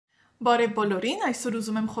Բարև բոլորին, այսօր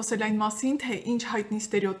ուզում եմ խոսել այն մասին, թե ինչ հայտնի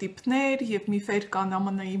ստերեոտիպներ եւ միֆեր կան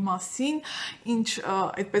ԱՄՆ-ի մասին, ինչ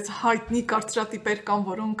այդպես հայտնի կարծրատիպեր կան,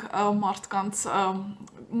 որոնք մարդկանց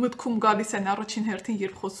մտքում գալիս են առաջին հերթին,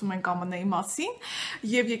 երբ խոսում ենք ԱՄՆ-ի մասին,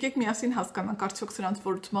 եւ եկեք միասին հասկանանք արդյոք սրանց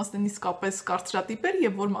որ մասն են իսկապես կարծրատիպեր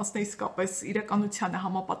եւ որ մասն է իսկապես իրականությանը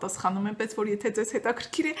համապատասխանում, այնպես որ եթե ձեզ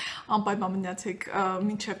հետաքրքիր է, անպայման մնացեք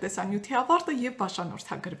մինչեւ տեսանյութի ավարտը եւ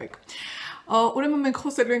բաժանորդագրվեք։ Ուրեմն մենք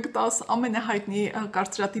խոսելու ենք 10 ամենահայտնի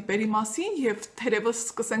կարծրատիպերի մասին եւ թերևս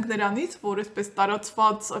սկսենք նրանից, որ այսպես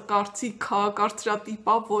տարածված կարծիք է,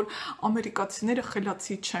 կարծրատիպ է, որ ամերիկացիները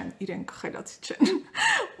խելացի չեն, իրենք խելացի չեն։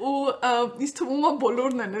 Ու ինձ թվում է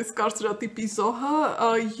բոլորն են այս կարծրատիպի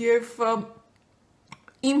զոհը եւ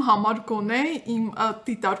իմ համար գոնե, իմ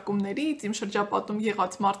դիտարկումներից, իմ շրջապատում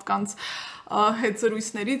եղած մարդկանց հետ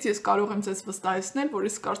զրույցներից ես կարող եմ ձեզ վստահեցնել, որ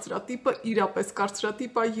այս կարծրատիպը իրապես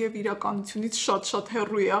կարծրատիպ է եւ իրականությունից շատ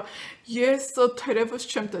հեռու է։ Ես թերևս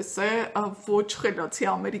չեմ տեսել ոչ խելացի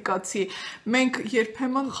ամերիկացի։ Մենք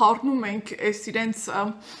երբեմն խառնում ենք այս իրենց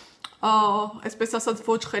այսպես ասած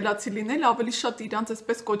ոչ խելացի լինել, ավելի շատ իրանց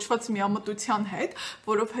այսպես կոչված միամտության հետ,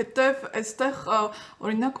 որովհետև այստեղ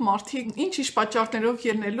օրինակ մարդիկ ինչ-ինչ պատճառներով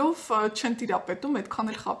ելնելով չեն տիրապետում այդքան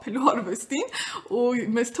էլ խաբելու արվեստին, ու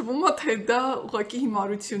մեզ թվում է, թե դա ուղղակի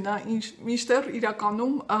հիմարություն է, մինչդեռ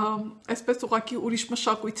իրականում այսպես ուղղակի ուրիշ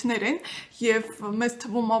մշակույթներ են, եւ մեզ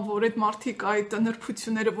թվում է, որ այդ մարդիկ այդ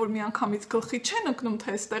նրբությունները, որ միանգամից գլխի չեն ընկնում,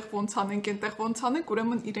 թե այստեղ ոնց անենք, այնտեղ ոնց անենք,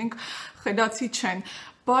 ուրեմն իրենք խելացի չեն։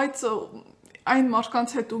 Բայց այն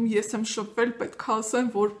մարդկանց հետ ում ես եմ շփվել, պետք է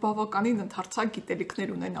ասեմ, որ բավականին ընդարձակ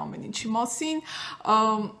գիտելիքներ ունեն ամեն ինչի մասին,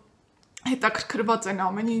 հետաքրքրված են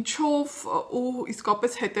ամեն ինչով ու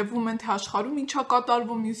իսկապես հետևում են, թե աշխարհում ինչա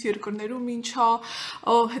կատարվում, մյուս երկրներում ինչա,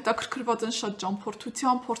 հետաքրքրված են շատ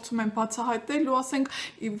ճամփորդությամբ, փորձում են բացահայտել ու ասենք,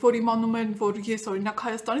 որ իմանում են, որ ես օրինակ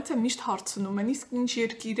Հայաստանից եմ, միշտ հարցնում են, իսկ ինչ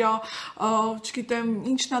երկիր է, չգիտեմ,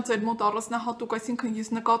 ինչն է ձեր մոտ առանձնահատուկ, այսինքն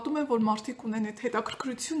ես նկատում եմ, որ մարդիկ ունեն այդ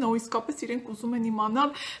հետաքրքրությունը ու իսկապես իրենք ուզում են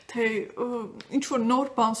իմանալ, թե ինչ որ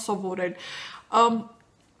նոր բան սովորել։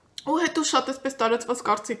 Ու հետո շատ այսպես տարածված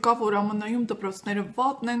կարծիք կա, որ ԱՄՆ-ում դպրոցները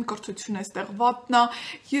վատն են, կրթությունը այստեղ վատն է։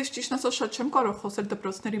 Ես ճիշտ ասած շատ չեմ կարող խոսել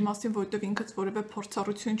դպրոցների մասին, որովհետև ինքս որևէ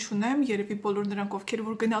փորձառություն չունեմ, երևի բոլոր նրանք, ովքեր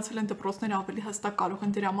որ գնացել են դպրոցներ, ավելի հստակ կարող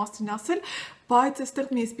են դրա մասին ասել, բայց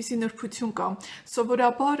այստեղ մի այսպիսի նրբություն կա։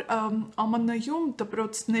 Սովորաբար ԱՄՆ-ում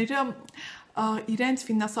դպրոցները իրենց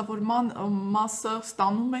ֆինանսավորման մասը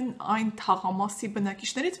ստանում են այն թաղամասի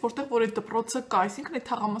բնակիչներից, որտեղ որ այդ դպրոցը կա, այսինքն այդ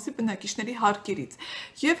թաղամասի բնակիչների հարկերից։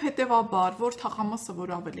 Եվ հետևաբար, որ թաղամասը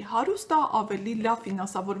որ ավելի հարուստ է, ավելի լավ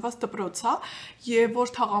ֆինանսավորված դպրոց է, եւ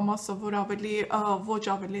որ թաղամասը որ ավելի ոչ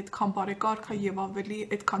ավելի այդքան բարեկարգ է եւ ավելի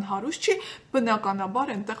այդքան հարուստ չի,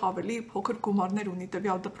 բնականաբար այնտեղ ավելի փոքր գումարներ ունի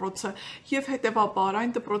տվյալ դպրոցը, եւ հետևաբար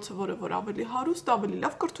այն դպրոցը, որը ավելի հարուստ, ավելի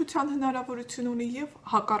լավ կրթության հնարավորություն ունի եւ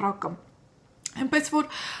հակառակը։ Այնպես որ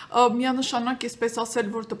միանշանակ այսպես ասել,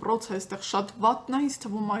 որ դպրոցը այստեղ շատ վատն է, ինձ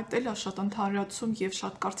թվում է այդ էլ է շատ ընդհանրացում եւ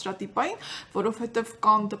շատ կարծրատիպային, որովհետեւ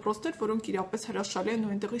կան դպրոցներ, որոնք իրապես հրաշալի են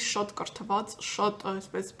ու այնտեղից շատ կրթված, շատ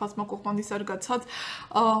այսպես բազմակողմանի զարգացած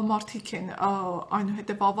մարդիկ են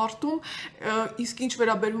այնուհետեւ ավարտում, իսկ ինչ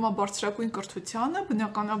վերաբերում է բարձրագույն կրթությանը,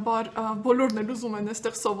 բնականաբար բոլորն էլ ուզում են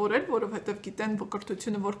այստեղ սովորել, որովհետեւ գիտեն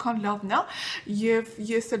կրթությունը որքան լավն է, եւ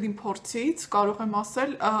ես էլ իմ փորձից կարող եմ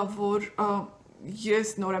ասել, որ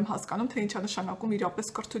ես նոր եմ հասկանում, թե ինչա նշանակում իրապես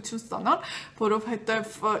կրթություն ստանալ,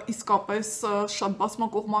 որովհետև իսկապես շատ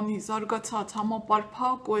բազմակողմանի զարգացած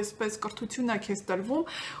համապարփակ ու այսպես կրթություն է քեզ տրվում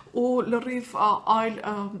ու լրիվ այլ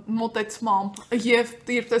մոտեցմամբ եւ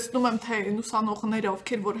երբ տեսնում եմ, թե ուսանողները,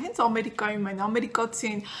 ովքեր որ հենց Ամերիկայում են,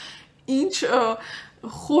 ամերիկացի են, ինչ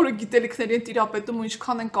խորը գիտելիքների են տիրապետում ու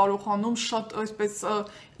ինչքան են կարողանում շատ այսպես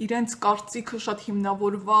իրենց կարծիքը շատ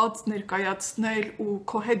հիմնավորված ներկայացնել ու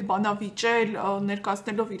քո հետ բանավիճել,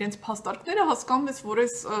 ներկայացնելով իրենց փաստարկները, հասկանում ես, որ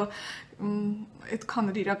այս այդքան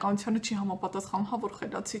էլ իրականությանը չի համապատասխանում, հա որ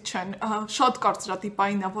խելացի չեն, շատ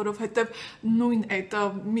կարծրատիպային է, որովհետև նույն այդ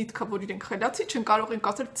միտքը, որ իրենք խելացի չեն, կարող ենք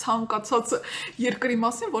ասել ցանկացած երկրի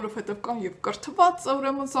մասին, որովհետև կան եւ կրթված,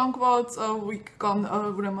 ուրեմն զանգված, կան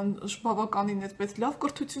ուրեմն բավականին այսպես լավ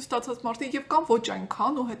կրթություն ստացած մարդիկ եւ կան ոչ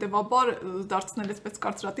այնքան ու հետեւաբար դարձնել այսպես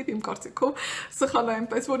կարծրատիպ իմ կարծիքով սխալ է,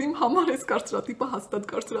 այնպես որ իմ համար այս կարծրատիպը հաստատ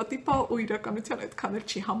կարծրատիպ է ու իրականության այդքան էլ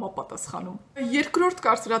չի համապատասխանում։ Երկրորդ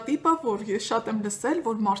կարծրատիպը, որ ես շատ եմ լսել,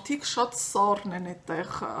 որ մարդիկ շատ սառն են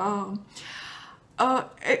այդտեղ։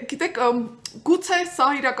 Գիտեք, գուցե սա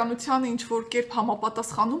իրականությանը ինչ որ կերպ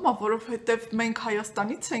համապատասխանում է, որովհետև մենք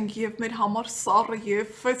Հայաստանից ենք եւ մեր համար սառը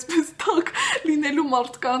եւ այսպես տակ լինելու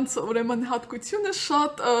մարդկանց ուրեմն հատկությունը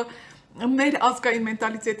շատ մեր ազգային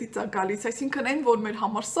մենտալիտետից է գալիս, այսինքն այն, որ մեր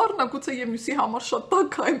համար սառն է, գուցե եւ մյուսի համար շատ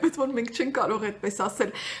տաք է, այնպես որ մենք չենք կարող այդպես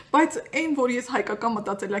ասել, բայց այն, որ ես հայկական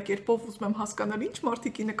մտածելակերպով ուզում եմ հասկանալ, ինչ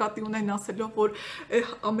մարդիկի նկատի ունեն ասելով, որ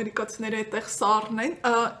ամերիկացիները այդտեղ սառն են,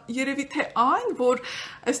 երևի թե այն, որ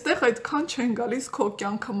այստեղ այդքան չեն գալիս քո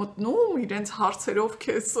կյանքը մտնում, իրենց հարցերով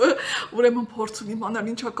քեզ ուրեմն փորձում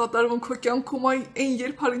իմանալ ինչա կատարվում քո կյանքում, այն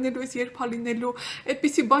երբ լինելու ես, երբ լինելու,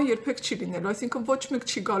 այդպիսի բան երբեք չի լինելու, այսինքն ոչ մեկ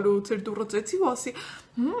չի գալու ձեր դուրը ծեցի ու ասի,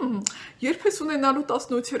 երբ ես ունենալու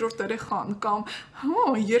 18-րդ երեխան կամ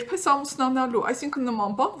երբ ես ամուսնանալու, այսինքն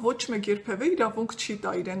նման բան ոչ մեկ երբևէ իրավունք չի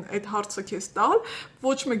տա իրեն այդ հարցը քեզ տալ,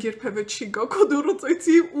 ոչ մեկ երբևէ չի գա քո դուրը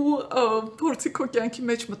ծեցի ու փորձի քո կյանքի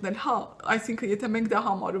մեջ մտնել, հա, այսինքն եթե մենք դա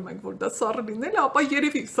համարում ենք, որ դա սառը լինել է, ապա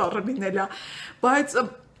երևի սառը լինել է, բայց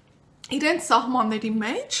իրենց սահմանների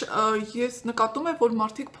մեջ ես նկատում եմ, որ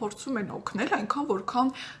մարդիկ փորձում են օգնել այնքան, որքան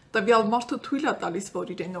տվյալ մարդը թույլ է տալիս,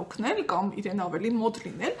 որ իրեն օգնել կամ իրեն ավելի մոտ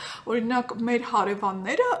լինել, օրինակ մեր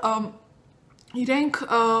հարևանները իրենք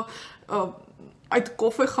այդ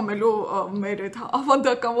կոֆե խմելու մեր այդ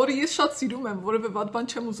ավանդական, որը ես շատ սիրում եմ, որևէ վատ բան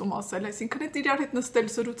չեմ ուզում ասել, այսինքն այդ իրար հետ նստել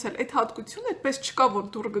զրուցել, այդ հատկությունը այդպես չկա, որ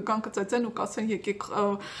դուրը կգան կծեծեն ու կասեն եկեք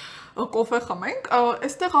կոֆե խմենք,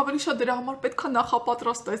 այստեղ ավելի շատ դրա համար պետք է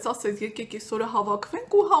նախապատրաստես, ասես եկեք այսօրը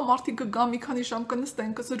հավաքվենք ու հա մարդիկ կգան մի քանի ժամ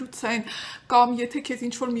կնստեն, կզրուցեն, կամ եթե քեզ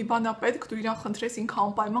ինչ-որ մի բան է պետք, դու իրան խնդրես ինքը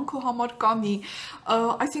անպայման քո համար կանի,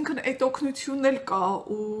 այսինքն այդ օգնությունն էլ կա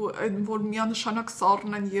ու որ միանշանակ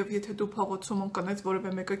սառն են եւ եթե դու փողոցում ընկնես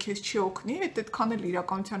որևէ մեկը քեզ չի օգնի, այդքան էլ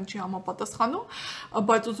իրականության չի համապատասխանում,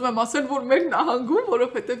 բայց ուզում եմ ասել, որ մեր նահանգում,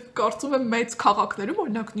 որովհետեւ կարծում եմ մեծ քաղաքներում,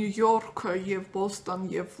 օրինակ Նյու Յորք եւ Բոստոն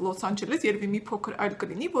եւ Լոս Անջելես երևի մի փոքր այլ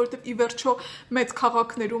կլինի, որովհետև ի վերջո մեծ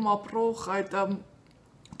քաղաքներում ապրող այդ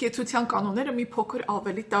կեցության կանոնները մի փոքր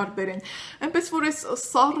ավելի տարբեր են։ Այնպես որ այս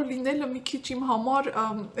սառը լինելը մի քիչ իմ համար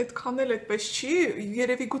այդքան էլ այդպես չի,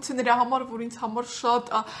 երևի գուցե նրա համար, որ ինձ համար շատ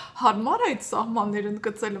հարմար է այդ սահմանները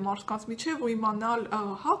ընդգծելը մարդկանց միջև ու իմանալ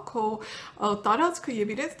հա քո տարածքը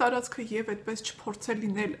եւ իրենց տարածքը եւ այդպես չփորձել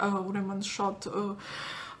լինել ուրեմն շատ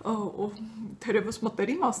թերևս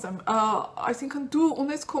մտերիմ ասեմ, այսինքն դու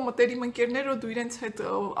ունես քո մտերիմ ընկերները, դու իրենց հետ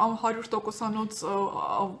 100%-անոց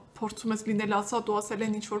փորձում ես լինել ասած ու ասել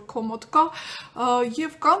են ինչ-որ քո մոտ կա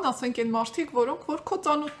եւ կան, ասենք, այն մարդիկ, որոնք որ քո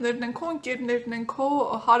ծանոթներն են, քո ընկերներն են, քո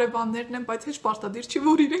հարևաններն են, բայց հեչ պարտադիր չի,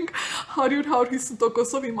 որ իրենք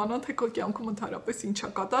 100-150%-ով իմանան, թե քո կյանքում ընդհանրապես ինչ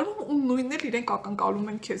է կատարվում ու նույնն էլ իրենք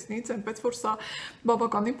ակնկալում են քեզնից, այնպես որ սա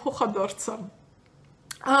բավականին փոխադարձ է։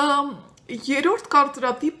 Երրորդ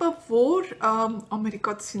կարծրատիպը, որ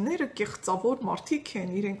ամերիկացիները կեղծավոր մարդիկ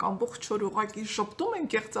են, իրենք ամբողջ օր ուղղակի շփտում են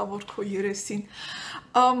կեղծավոր քո երեսին։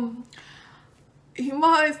 Հիմա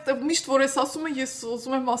այստեղ միշտ որ ես ասում եմ, ես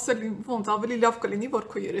ուզում եմ ասել ոնց ավելի լավ կլինի, որ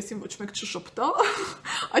քո երեսին ոչ մեկ չշփտա,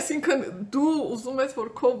 այսինքն դու ուզում ես, որ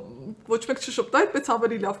քո ոչ մեկ չշփտա, այդպես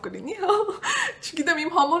ավելի լավ կլինի, հա։ Չգիտեմ,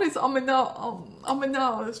 իմ համար էս ամենա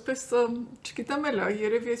այսպես, չգիտեմ էլ,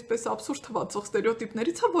 երևի այսպես աբսուրդ թվացող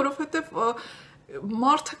ստերեոտիպներից է, որովհետև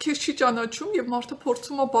մարդը քեզ չի ճանաչում եւ մարդը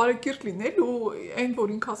փորձում է բարեկիր լինել ու այն,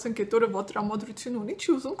 որ ինքը ասենք այդ օրը վատ տրամադրություն ունի,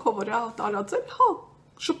 չի ուզում քո վրա տարածել, հա։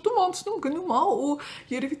 Շփտում անցնում գնում է ու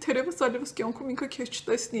երևի թերևս այլևս կյանքում ինքը քեզ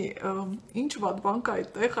չտեսնի ինչ վատ բան կա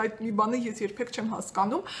այդտեղ, այդ մի բանը ես երբեք չեմ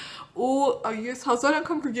հասկանում ու ես 1000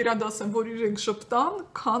 անգամ կգերադասեմ, որ իրենք շփտան,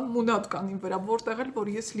 քան մունատ կան իմ վրա, որտեղ էլ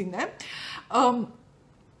որ ես լինեմ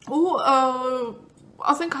ու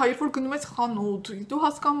ասենք երբ որ գնում ես խանութ, դու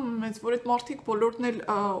հասկանում ես, որ այդ մարդիկ բոլորն էլ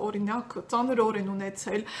օրինակ ծանր օր են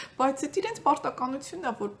ունեցել, բայց այդ իրենց պարտականությունն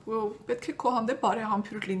է, որ պետք է քո հանդեպ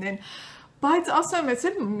բարեհամբույր լինեն։ Բայց ասեմ, ես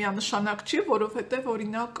էլ միանշանակ չի, որովհետև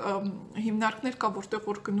օրինակ հիմնարկներ կա, որտեղ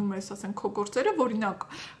որ գնում ես, ասենք, քո գործերը, օրինակ,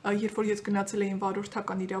 երբ որ ես գնացել էին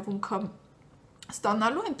վարորդական իրավունքը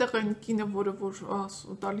ստանալու, այնտեղ այն կինը, որը որ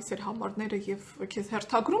տալիս էր համարները եւ քեզ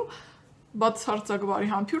հերթագրում, բացարձակ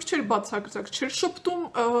բարեհամբույր չէր, բացարձակ չէր շփտում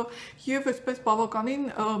եւ այսպես բավականին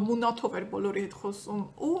մունաթով էր բոլորի հետ խոսում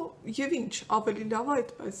ու եւ ինչ ավելի լավ է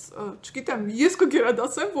այդպես չգիտեմ ես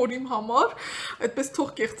կգերադասեմ որ իմ համար այդպես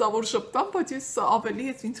թող կեղծավոր շփտամ բայց ես ավելի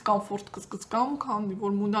ես ինձ կոմֆորտ կզգամ քան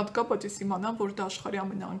որ մունաթ կա բայց ես իմանամ որ դա աշխարհի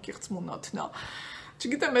ամենաանկեղծ մունաթն է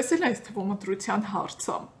չգիտեմ ես էլ այս թվում ընտրության հարց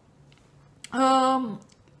է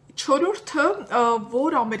Չորրորդը,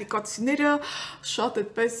 որ ամերիկացիները շատ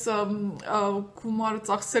այդպես գումար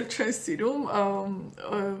ծախսել չեն սիրում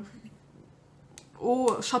ու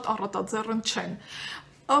շատ առատաձեռն չեն։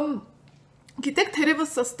 Գիտեք,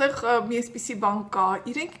 թերևս այստեղ մի այսպիսի բան կա,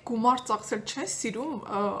 իրենք գումար ծախսել չեն սիրում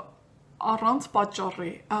առանց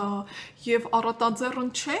պատճառի եւ առատաձեռն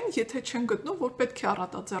չեն, եթե չեն գտնում, որ պետք է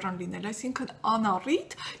առատաձեռն լինել, այսինքն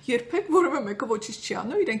անառիթ երբեք որևէ մեկը ոչինչ չի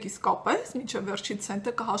անում, իրենք իսկապես մինչև վերջին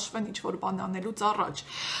ցենտը կհաշվեն ինչ որ բան անելուց առաջ։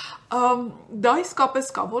 Դա իսկապես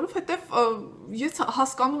կա, որովհետև ես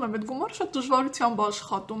հասկանում եմ, այդ գումարը շատ դժվարությամբ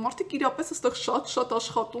աշխատում, մարդիկ իրապես այստեղ շատ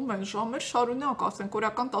աշխատում են, ժամեր շարունակ, ասենք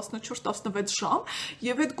օրական 14-16 ժամ,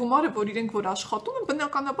 եւ այդ գումարը, որ իրենք որ աշխատում են,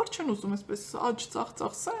 բնականաբար չեն ուզում այսպես աճ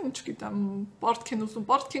ծախսեն, չգիտեմ, պարտք են ուզում,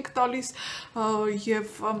 պարտք ենք տալիս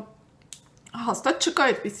եւ հաստատ չկա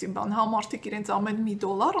այդպիսի բան, հա մարդիկ իրենց ամեն մի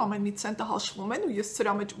դոլար, ամեն մի ցենտը հաշվում են ու ես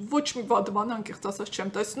սրա մեջ ոչ մի վատ բան անկեղծ ասած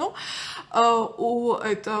չեմ տեսնում ու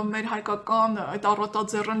այդ մեր հայկական այդ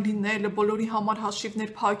առատաձեռն լինելը, բոլորի համար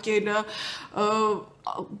հաշիվներ փակելը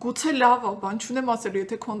գուցե լավ է, բան չունեմ ասելու,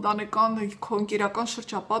 եթե քո ընտանեկան, քո ընկերական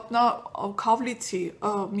շրջապատն է քավլիցի,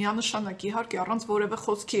 միանշանակ իհարկե առանց որևէ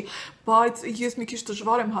խոսքի, բայց ես մի քիչ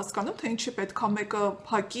դժվար եմ հասկանում, թե ինչի պետք է մեկը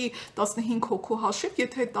փակի 15 հոգու հաշիվ,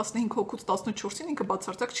 եթե 15 հոգուց 14-ին ինքը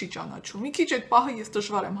բացարձակ չի ճանաչում։ Մի քիչ այդ պահը ես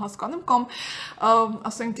դժվար եմ հասկանում կամ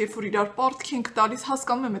ասենք երբ որ իրար պարտք ենք տալիս,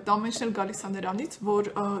 հասկանում եմ այդ ամենն էլ գալիս է նրանից,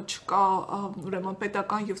 որ չկա ուրեմն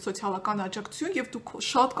պետական եւ սոցիալական աջակցություն եւ դու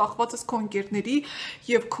շատ կախված ես քո ընկերների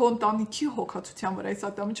եւ քո ընտանիքի հոգացության վրա, այս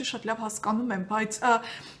ատամիջը շատ լավ հասկանում եմ, բայց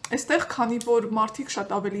այստեղ քանի որ մարդիկ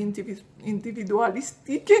շատ ավելի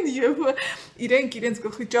ինդիվիդուալիստիկ են եւ իրենք իրենց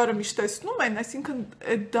գլխի ճարը միշտ տեսնում են, այսինքն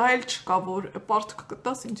դա էլ չկա որ պարտք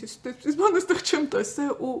կտաս ինչի ստես բան այստեղ չեմ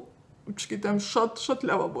տեսել ու չգիտեմ շատ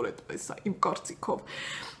լավ է որ այդպես է իմ կարծիքով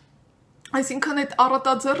Այսինքն այդ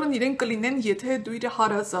առատաձեռն իրեն կլինեն, եթե դու իր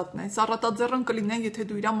հարազատն ես, առատաձեռն կլինեն, եթե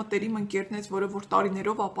դու իր մտերիմ ընկերն ես, որը որ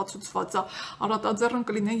տարիներով ապացուցված է, առատաձեռն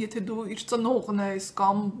կլինեն, եթե դու իր ծնողն ես,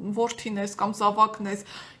 կամ որդին ես, կամ զավակն ես,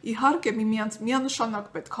 իհարկե միմյանց միանշանակ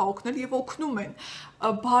պետք է օգնել եւ օգնում են,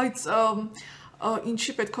 բայց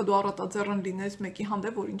ինչի պետք է դու առատաձեռն լինես մեկի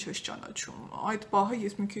հանդեպ, որ ինչ ես ճանաչում, այդ պահը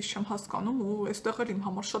ես մի քիչ չեմ հասկանում ու այստեղ էլ իմ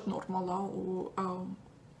համար շատ նորմալ է ու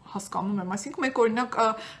հասկանում եմ, այսինքն մենք օրինակ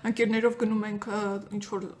ընկերներով գնում ենք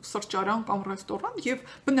ինչ-որ սրճարան կամ ռեստորան եւ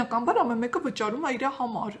բնականաբար ամեն մեկը վճարում է իր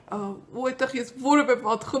համար ու այդտեղ ես որևէ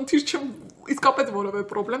վատ խնդիր չեմ, իսկապես որևէ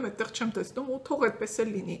խնդրեմ այդտեղ չեմ տեսնում ու թող այդպես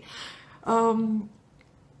էլ լինի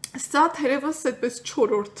Սա թերևս այդպես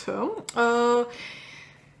 4-րդը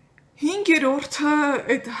Հինգերորդը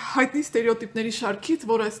այդ հայտնի ստերեոտիպների շարքից,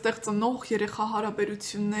 որ այստեղ ծնող երեխա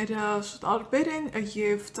հարաբերությունները տարբեր են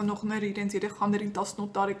եւ ծնողները իրենց երեխաներին 18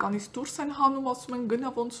 տարեկանից դուրս են հանում, ասում են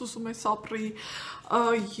գնա ոնց ուզում ես ապրի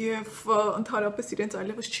եւ ընդհանրապես իրենց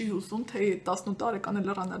այլևս չի ուզում, թե 18 տարեկանը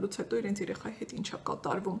լրանալուց հետո իրենց երեխայի հետ ինչ է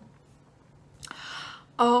կատարվում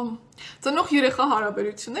Ծնող երեխա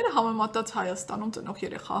հարաբերությունները համեմատած Հայաստանում ծնող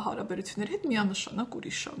երեխա հարաբերությունների հետ միանշանակ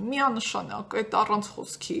ուրիշ է, միանշանակ այդ առանց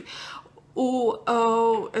խոսքի ու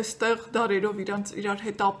այստեղ դարերով իրար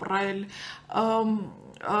հետ ապրել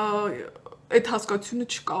այդ հասկացությունը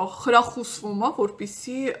չկա, խրախուսվում է,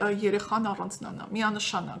 որպեսզի երեխան առանձնանա,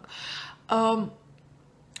 միանշանակ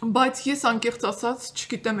Բայց ես անկեղծ ասած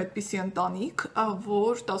չգիտեմ այդպիսի ընտանիք,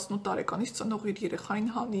 որ 18 տարեկանից ծնող իր երեխային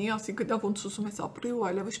հանի, ասի գնա ոնց ուզում ես ապրի ու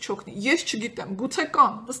այլևս չօգնի։ Ես չգիտեմ, գուցե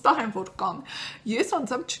կան, վստահ եմ, որ կան։ Ես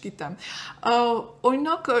անձամբ չգիտեմ։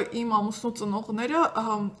 Օրինակ իմ ամուսնու ծնողները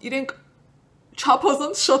իրենք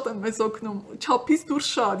չափազանց շատ են մեզ օգնում, չափից դուրս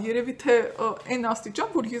շատ, երևի թե այն աստիճան,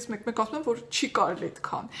 որ ես մեկ-մեկ ասում եմ, որ չի կարելի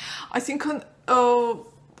այդքան։ Այսինքն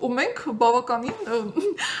ու մենք բավականին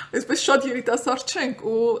այսպես շատ երիտասարդ չենք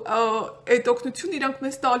ու այդ օգնությունը իրանք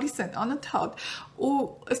մեզ տալիս են անընդհատ ու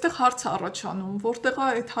այստեղ հարց է առաջանում որտեղ է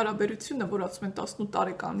այդ հարաբերությունը որ ասում են 18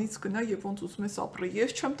 տարեկանից գնա եւ ոնց ուզում ես ապրի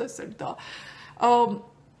ես չեմ տեսել դա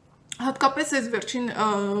Հատկապես այս վերջին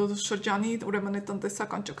շրջանի ուրեմն այդ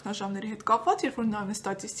տնտեսական ճգնաժամերի հետ կապված, երբ որ նայում են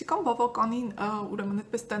ստատիստիկան, բավականին ուրեմն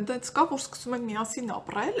այդպես տենդենց կա, որ սկսում են միասին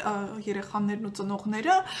ապրել երեխաներն ու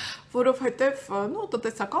ծնողները, որովհետև նո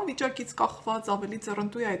տնտեսական վիճակից կախված ավելի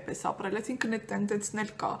ձեռնտու է այդպես ապրել, այսինքն այդ տենդենսն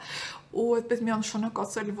էլ կա ու այդպես միանշանակ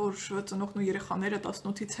ասել, որ ծնողն ու երեխաները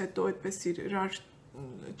 18-ից հետո այդպես իրար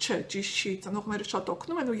Չէ, ճիշտ չի, ծնողները շատ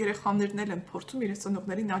օգնում են ու երեխաներն էլ են փորձում իրենց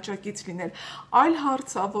ծնողներին աջակից լինել։ Այլ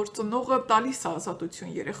հարց է, որ ծնողը տալիս է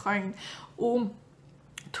ազատություն երեխային ու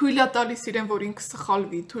թույլ է տալիս իրեն, որ ինքը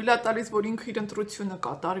սխալվի, թույլ է տալիս, որ ինքը իր ընտրությունը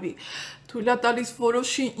կատարվի, թույլ է տալիս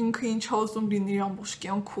որոշի ինքը ինչ է ուզում լինի իր ամբողջ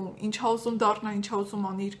կյանքում, ինչ է ուզում դառնա, ինչ է ուզում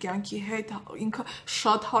անի իր կյանքի հետ, ինքը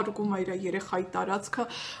շատ հարգում է իր երեխայի տարածքը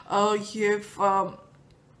եւ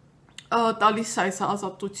տալիս է այս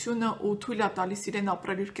ազատությունը ու թույլ է տալիս իրեն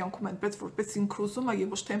ապրել իր կյանքում այնպես որպես ինքը ուզում է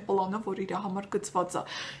եւ ոչ թե այն պլանը որ իր համար գծված է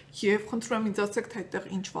եւ խնդրում եմ ինձ ասեք թե այդտեղ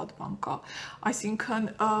ինչ վատ բան կա այսինքն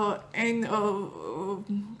այն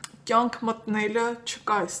կյանք մտնելը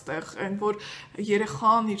չկա այստեղ, այն որ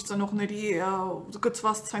երեխան իր ծնողների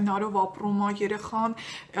գծված սցենարով ապրում է, երեխան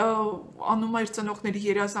անում է իր ծնողների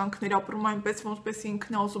երազանքներ, ապրում է այնպես, որպես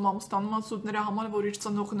ինքն է ուզում, ամուսնանում է զուտ նրա համար, որ իր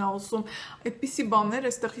ծնողն է ուզում, այդպիսի բաներ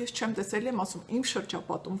այստեղ ես չեմ տեսել, եմ ասում, իմ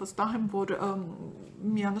շրջապատում վստահ եմ, որ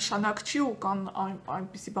միանշանակ չի ու կան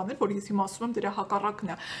այնպիսի բաներ, որ ես հիմա ասում եմ դրա հակառակն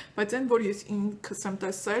է, բայց այն, որ ես ինքս եմ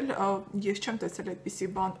տեսել, ես չեմ տեսել այդպիսի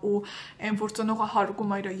բան ու այն, որ ծնողը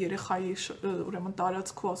հարգում է իր երեխայի ուրեմն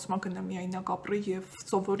տարածքով ասում է գնա միայնակ ապրի եւ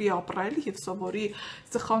սովորի ապրել եւ սովորի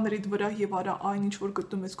սխալներիդ վրա եւ արա այն ինչ որ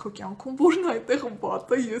գտնում ես քո կյանքում, որն է այդտեղ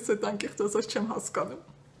վատը, ես այդ անկեղծ ասած չեմ հասկանում։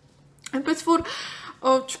 Այնպես որ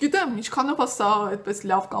չգիտեմ, ինչքանով է սա այդպես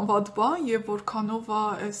լավ կամ վատ բան եւ որքանով է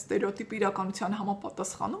այս ստերեոտիպ իրականության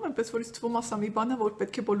համապատասխանում, այնպես որ ինձ թվում է սա մի բան է, որ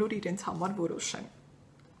պետք է բոլորը իրենց համար որոշեն։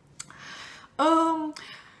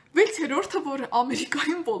 6-րդը, որ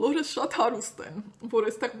Ամերիկայում բոլորը շատ հարուստ են, որ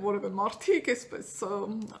այստեղ որևէ մարդիկ այսպես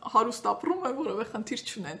հարուստ ապրում են, որևէ խնդիր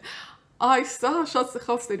չունեն։ Այս սա շատ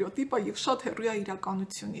սխալ ստերեոտիպ է եւ շատ հեռու է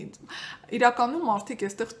իրականությունից։ Իրականում մարդիկ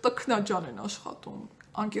այստեղ տքնաջան են աշխատում։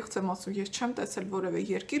 Անկեղծ եմ ասում, ես չեմ տեսել որևէ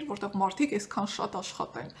երկիր, որտեղ մարդիկ այսքան շատ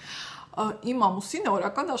աշխատեն։ Իմ ամուսինը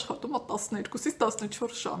օրական աշխատում է 12-ից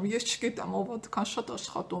 14 ժամ։ Ես չգիտեմ ով է այդքան շատ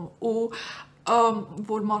աշխատում ու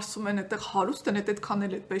որ մարսում են այդտեղ հարուստ են, այդքան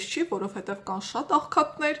էլ այդպես չի, որովհետև կան շատ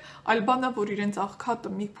աղքատներ, այլ բան է, որ իրենց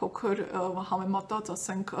աղքատը մի փոքր համեմատած,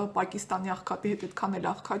 ասենք, Պակիստանի աղքատի հետ այդքան էլ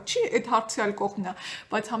աղքատ չի, այդ հարցի այլ կողմն է,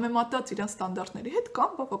 բայց համեմատած իրենց ստանդարտների հետ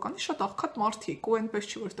կան բավականին շատ աղքատ մարդիկ, ու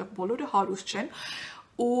այնպես չի, որ այդտեղ բոլորը հարուստ չեն,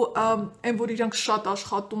 ու այն, որ իրենք շատ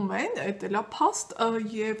աշխատում են, այդ էլ է փաստ,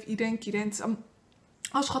 եւ իրենց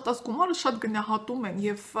աշխատած գումարը շատ գնահատում են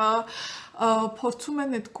եւ փորձում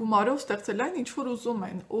են այդ գումարով ստեղծել այն ինչ որ ուզում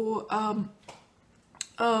են ու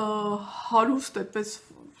հարուստ այդպես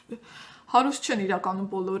հարուստ չեն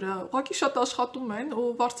իրականում բոլորը ուղղակի շատ աշխատում են ու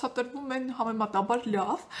վարձատրվում են համեմատաբար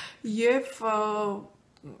լավ եւ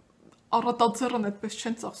առատաձեռն այդպես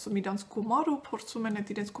չեն ծախսում իրենց գումարը ու փորձում են այդ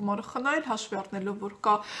իրենց գումարը խնայել հաշվի առնելով որ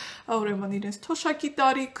կա ուրեմն իրենց թոշակի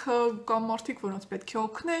տարիք կամ մարդիկ որոնց պետք է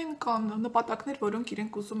օգնեն կան նպատակներ որոնք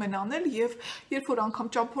իրենք ուզում են անել եւ երբ որ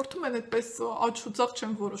անգամ ճամփորդում են այդպես աչուձախ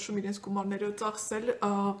չեն որոշում իրենց գումարները ծախսել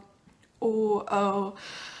ու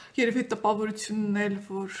երևի տպավորությունն էլ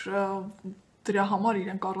որ դրա համար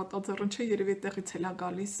իրենք առատաձեռն չէ երևի այդտեղից էլ է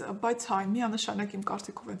գալիս բայց հայ միանշանակ իմ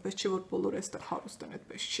կարծիքով այնպես չի որ բոլորը այստեղ հարուստ են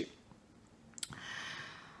այդպես չի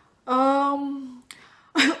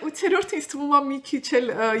 8-րդը ինձ թվում է մի քիչ էլ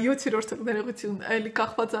 7-րդը ներողություն էլի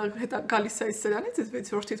կախված է գալիս է սրանից այս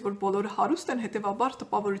 6-րդից որ բոլորը հարուստ են հետեւաբար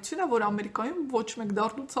տպավորությունը որ Ամերիկայում ոչ մեկ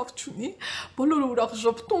դարդ ու ցավ չունի բոլորը ուրախ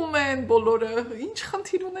ժպտում են բոլորը ինչ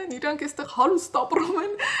խնդիր ունեն իրանք այստեղ հարուստ ապրում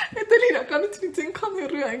են այդ էլ իրականությունից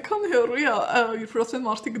այնքան հեռու է երբ որ ասեն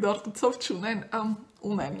մարդիկ դարդ ու ցավ չունեն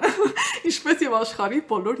ունեն ինչպես եւ աշխարհի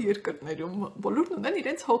բոլոր երկրներում բոլորն ունեն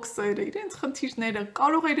իրենց հոգսերը իրենց խնդիրները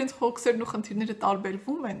կարող է իրենց հոգսերն ու խնդիրները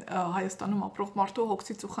տարբերվում են Հայաստանում ապրող մարդու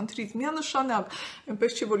հոգսից ու խնդրից միանշանակ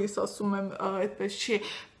այնպես չի որ ես ասում եմ այդպես չի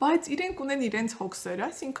բայց իրենք ունեն իրենց հոգսերը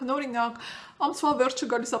այսինքն օրինակ ամսվա վերջը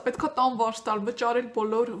գալիս է պետքա տան վարձ տալ վճարել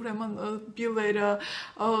բոլոր ուրեմն բիլերը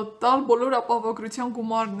տալ բոլոր ապահովագրության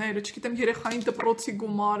գումարները չգիտեմ երեխային դպրոցի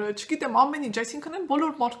գումարը չգիտեմ ամեն ինչ այսինքն են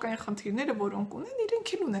բոլոր մարդկային խնդիրները որոնք ունեն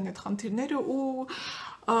իրենք էլ ունեն այդ խնդիրները ու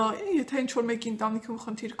եթե ինչ որ մեկի ընտանիքում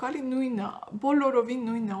խնդիր կա լի նույնն է բոլորովին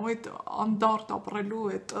նույնն է ու այդ անդարդ ապրելու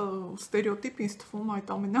այդ ստերեոտիպը ինձ թվում է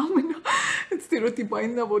այդ ամենամենը այդ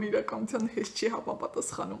ստերեոտիպայինն է որ իրականության հետ չի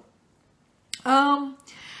համապատասխանում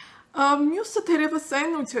Մյուսը թերևս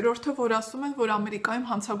այն 8-րդը որ ասում են որ Ամերիկայում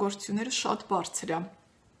հանցագործությունները շատ բարձր է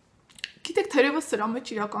Գիտեք, թերևս սրա մեջ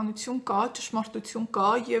իրականություն կա, ճշմարտություն կա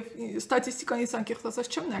եւ ստատիստիկան ես անկեղծ ասած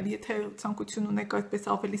չեմ նայել, եթե ցանկություն ունեք այդպես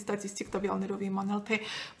ավելի ստատիստիկ տվյալներով իմանալ, թե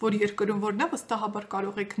որ երկրում որն է, վստահաբար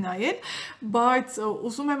կարող եք նայել, բայց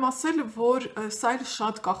ուզում եմ ասել, որ սա էլ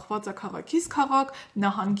շատ կախված է քաղաքից քաղաք,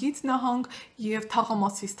 նահանգից նահանգ եւ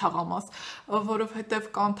թաղամասից թաղամաս, որովհետեւ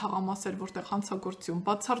կան թաղամասեր, որտեղ հանցագործություն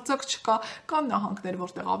բացարձակ չկա, կան նահանգներ,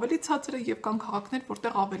 որտեղ ավելի ցածր է եւ կան քաղաքներ,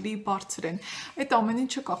 որտեղ ավելի բարձր են։ Այդ ամեն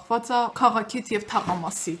ինչը կախված է քաղաքից եւ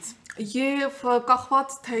թաղամասից եւ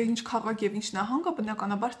կախված թե ինչ քաղաք եւ ինչ նահանգը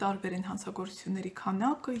բնականաբար տարբեր են հանցագործությունների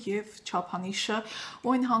քանակը եւ չափանիշը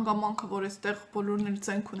ու այն հանգամանքը որ այստեղ բոլորն էլ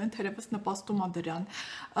ցենք ունեն թերևս նպաստում է դրան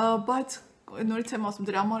բայց նորից եմ ասում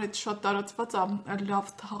դրա համար այդ շատ տարածված է լավ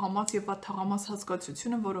թաղամաս եւ վատ թաղամաս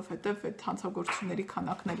հասկացությունը որովհետեւ այդ հանցագործությունների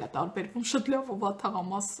քանակն էլ է տարբերվում շատ լավ ու վատ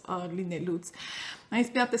թաղամաս լինելուց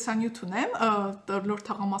Այս մի հատ տեսանյութ ունեմ բոլոր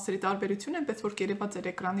թաղամասերի տարբերությունը այնպես որ կերեված է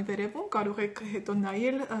էկրանի վերևում կարող եք հետո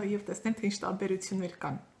նայել եւ տեսնել թե ինչ տարբերություններ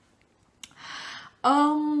կան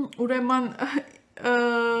Ուրեմն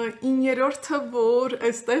 9-րդը, որ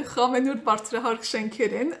այստեղ ամենուր բարձրահարկ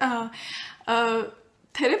շենքեր են,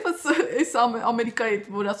 թերևս այս Ամերիկայի,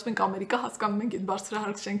 որ ասում ենք Ամերիկա, հասկանում ենք այդ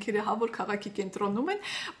բարձրահարկ շենքերը, հա, որ քաղաքի կենտրոնում են,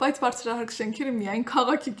 բայց բարձրահարկ շենքերը միայն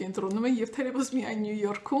քաղաքի կենտրոնում են եւ թերևս միայն Նյու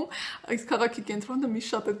Յորքում, այս քաղաքի կենտրոնը մի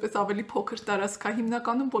շատ այդպես ավելի փոքր տարածք է,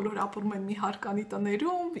 հիմնականում բոլոր ապրում են մի հարկանի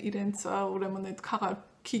տներում, իրենց ուրեմն այդ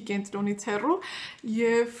քաղաքի կենտրոնից հեռու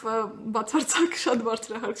եւ բացարձակ շատ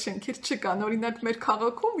բարձրահարկ շենքեր չկան, օրինակ մեր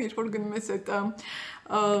քաղաքում, երբ որ գնում ես այդ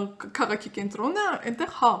քաղաքի կենտրոնը, այնտեղ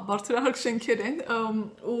հա բարձրահարկ շենքեր են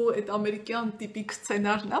ու այդ ամերիկյան տիպիկ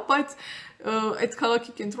սցենարն է, բայց այդ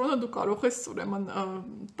քաղաքի կենտրոնը դու կարող ես ուրեմն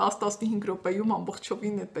 10-15 րոպեում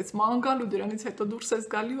ամբողջովին այդպես ման գալ ու դրանից հետո դուրս ես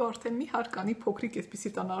գալի ու արդեն մի հարկանի փոքրիկ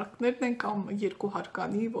այսպիսի տանարակներն են կամ երկու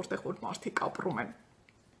հարկանի, որտեղ որ մարդիկ ապրում են։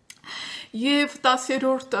 Եվ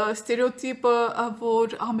 10-րդ ստերեոտիպը,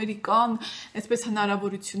 որ Ամերիկան այսպես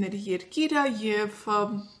հնարավորությունների երկիր է եւ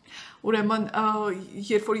ուրեմն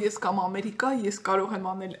երբ որ ես կամ Ամերիկա, ես կարող եմ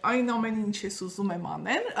անել այն ամենը, ինչ ես ուզում եմ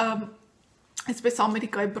անել, այսպես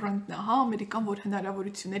Ամերիկայի բրենդն է, հա, Ամերիկան, որ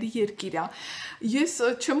հնարավորությունների երկիր է։ Ես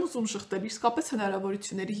չեմ ուզում շղթել, իսկապես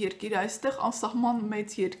հնարավորությունների երկիր է, այստեղ անսահման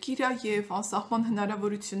մեծ երկիր է եւ անսահման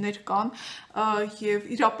հնարավորություններ կան եւ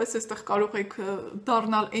իրապես այստեղ կարող եք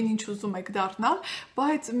դառնալ այն ինչ ուզում եք դառնալ,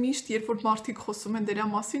 բայց միշտ երբ որ մարդիկ խոսում են դրա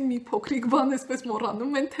մասին, մի փոքրիկ բան այսպես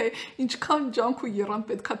մոռանում են, թե ինչքան ջանք ու եռան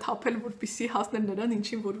պետքա թափել, որպեսզի հասնել նրան,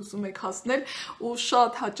 ինչին որ ուզում եք հասնել, ու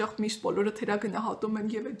շատ հաճախ միշտ բոլորը թերագնահատում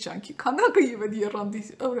են եւ այդ ջանքի քանակը եւ այդ եռանդի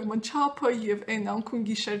ուրեմն չափը եւ այն անքուն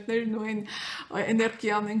գիշերներն ու այն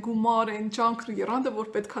էներգիան, այն գումար, այն ջանքն ու եռանդը, որ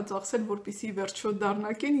պետքա ծախսել, որպեսզի վերջո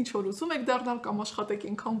դառնաք այն, ինչ որ ուզում եք դառնալ կամ աշխատեք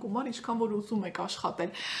այնքան գումար, ինչքան որ ուզում եք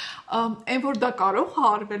աշխատել։ Այն որ դա կարող է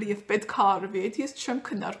արվել եւ պետք է արվի, այդ ես չեմ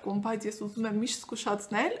քննարկում, բայց ես ուզում եմ միշտ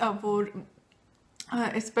զգուշացնել, որ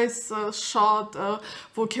այսպես շատ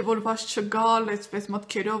ոգևորված չգալ, այսպես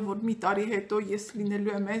մտքերով, որ մի տարի հետո ես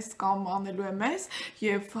լինելու եմ ես կամ անելու եմ ես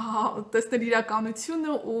եւ տեսնել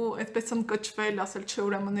իրականությունը ու այսպես ընկճվել, ասել չէ,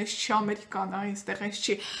 ուրեմն ես չի Ամերիկան, այստեղ ես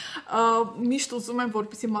չի։ Միշտ ուզում եմ,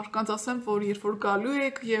 որպեսզի մարդկանց ասեմ, որ երբ որ գալու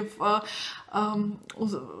եք եւ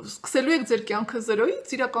սկսելու եք ձեր կյանքը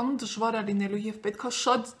զերոյից, իրականում դժվար է լինելու եւ պետքա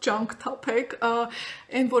շատ ջանք թափեք,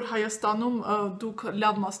 այն որ Հայաստանում դուք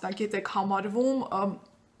լավ մասնագետ եք համարվում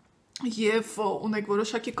եւ ունեք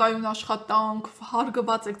որոշակի կայուն աշխատանք,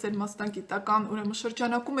 հարգված եք ձեր մասնագիտական ուրեմն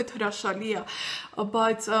շրջանակում է հրաշալի է,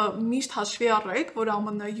 բայց միշտ հաշվի առեք, որ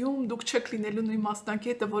ԱՄՆ-ում դուք չեք լինելու նույն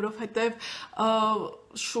մասնագետը, որովհետեւ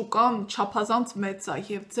շուկան չափազանց մեծ է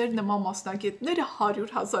եւ ձեր նման մասնագետները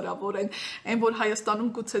 100,000-ավոր են, այն որ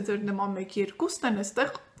Հայաստանում գուցե ձեր նման 1-2-ն են,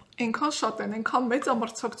 այստեղ այնքան շատ են, այնքան մեծ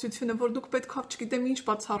ամրցակցությունը, որ դուք պետք է, չգիտեմ ինչ,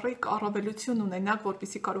 բացառիկ առավելություն ունենաք,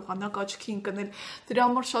 որպեսզի կարողանաք աչքի ընկնել։ Դրա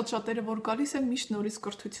համար շատ-շատերը, որ գալիս են, միշտ նորից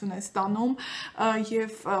կրթություն են ստանում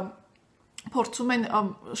եւ փորձում են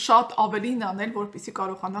շատ ավելին անել, որպեսզի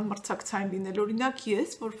կարողանան մրցակցային լինել։ Օրինակ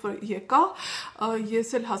ես, որ եկա,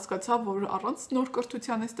 ես էլ հասկացա, որ առանց նոր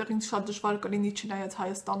կրթության այստեղ ինձ շատ դժվար կլինի, չնայած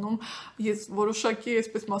Հայաստանում ես որոշակի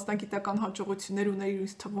այսպես մասնագիտական հաջողություններ ունեի,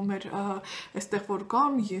 ինձ թվում էր այստեղ որ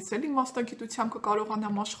գամ, ես էլ իմ մասնագիտությամբ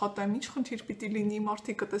կկարողանամ աշխատեմ, ինչ խնդիր պիտի լինի,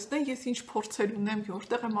 մարդիկ կտեսնեն, ես ինչ փորձեր ունեմ,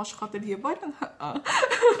 որտեղ եմ աշխատել եւ այլն։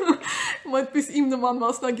 Այդպես իմ նման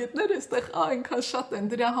մասնագետներ այստեղ այնքան շատ են,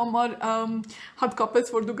 դրա համար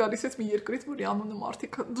հատկապես որ դու գալիս ես մի երկրից, որի անունը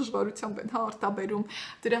մարդիկ դժվարությամբ են արտաբերում,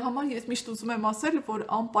 դրա համար ես միշտ ուզում եմ ասել, որ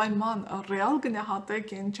անպայման ռեալ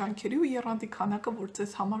գնահատեք այն ջանքերի ու եռանդի քանակը, որ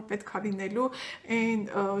ձեզ համար պետք է լինելու, այն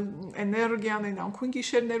էներգիան, այն անքուն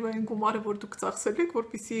գիշերներն ու այն գումարը, որ դուք ծախսել եք,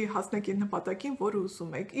 որպեսզի հասնեք այն նպատակին, որը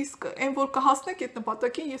ուզում եք։ Իսկ այն որ կհասնեք այդ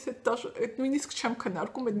նպատակին, ես այդ նույնիսկ չեմ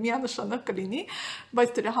քննարկում, այդ միանշանակ կլինի,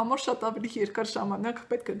 բայց դրա համար շատ ավելի երկար ժամանակ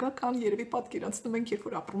պետք է գա, կան երևի պատկերացնում ենք, երբ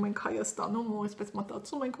որ ապրում ենք Հայաստանում ու այսպես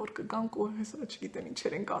մտածում ենք, որ կգանք ու հեսա չգիտեմ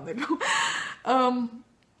ինչեր ենք անելու։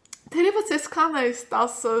 Թերևս այսքան է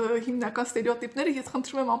 10 հիմնական ստերեոտիպները, ես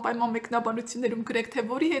խնդրում եմ անպայման մեկնաբանություններում գրեք, թե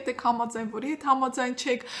որի հետ եք համաձայն, որի հետ համաձայն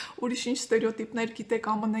չեք, ուրիշ ինչ ստերեոտիպներ գիտեք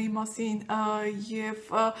ԱՄՆ-ի մասին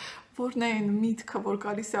եւ որն է այն միտքը, որ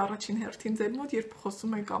գալիս է առաջին հերթին ձեր մոտ, երբ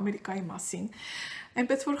խոսում եք Ամերիկայի մասին։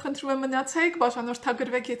 Այնպես որ խնդրում եմ մնացեք,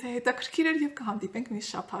 բաժանորդագրվեք, եթե հետաքրքիր էր եւ կհանդիպենք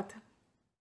մյուս շաբաթ։